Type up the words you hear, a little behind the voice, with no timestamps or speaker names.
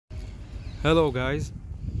Hello guys,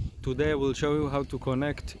 today I will show you how to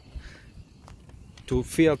connect to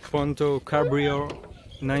Fiat Punto Cabrio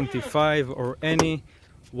 95 or any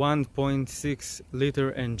 1.6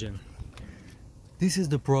 liter engine. This is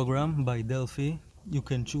the program by Delphi. You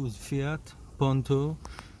can choose Fiat Punto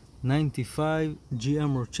 95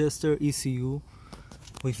 GM Rochester ECU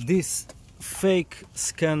with this fake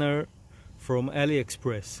scanner from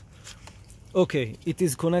AliExpress. Okay, it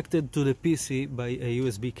is connected to the PC by a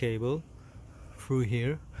USB cable through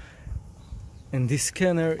here, and this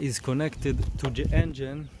scanner is connected to the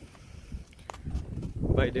engine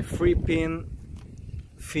by the 3-pin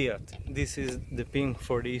Fiat. This is the pin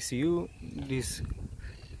for the ECU.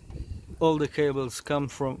 All the cables come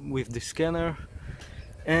from with the scanner,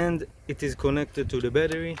 and it is connected to the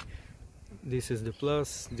battery. This is the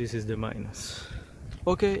plus, this is the minus.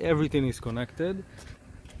 Okay, everything is connected.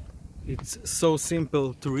 It's so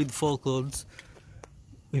simple to read fault codes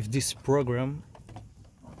with this program.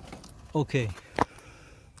 Okay,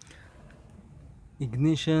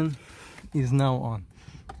 ignition is now on.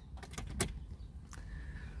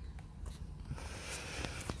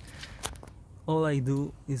 All I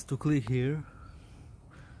do is to click here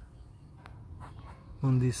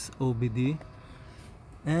on this OBD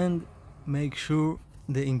and make sure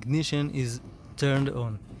the ignition is turned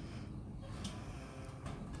on.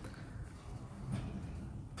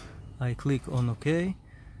 I click on OK,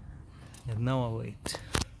 and now I wait.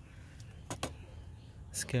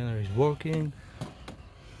 Scanner is working,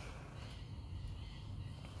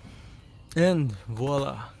 and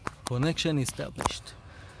voila, connection established.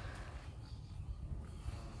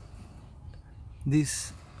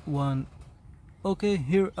 This one, okay,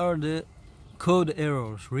 here are the code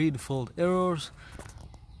errors, read fault errors.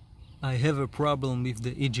 I have a problem with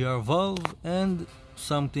the EGR valve and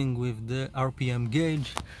something with the RPM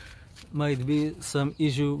gauge. Might be some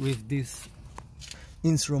issue with this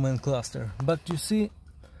instrument cluster, but you see,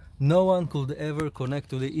 no one could ever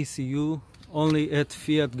connect to the ECU, only at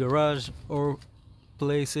Fiat garage or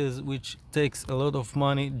places which takes a lot of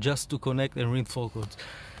money just to connect and read fault codes.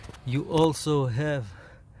 You also have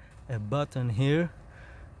a button here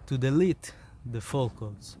to delete the fault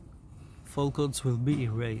codes. Fault codes will be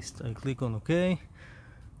erased. I click on OK.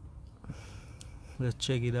 Let's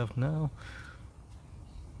check it out now.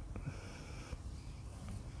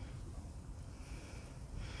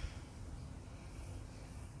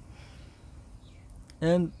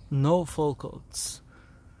 And no fault codes.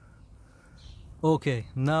 Okay,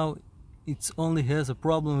 now it only has a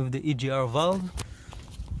problem with the EGR valve.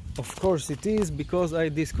 Of course it is, because I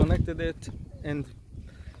disconnected it and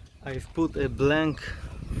I've put a blank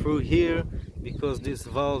through here, because this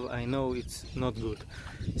valve, I know it's not good.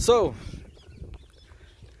 So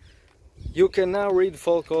you can now read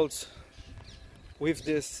fault codes with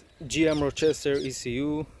this GM Rochester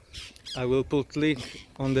ECU. I will put link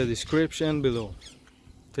on the description below.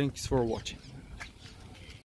 Thanks for watching.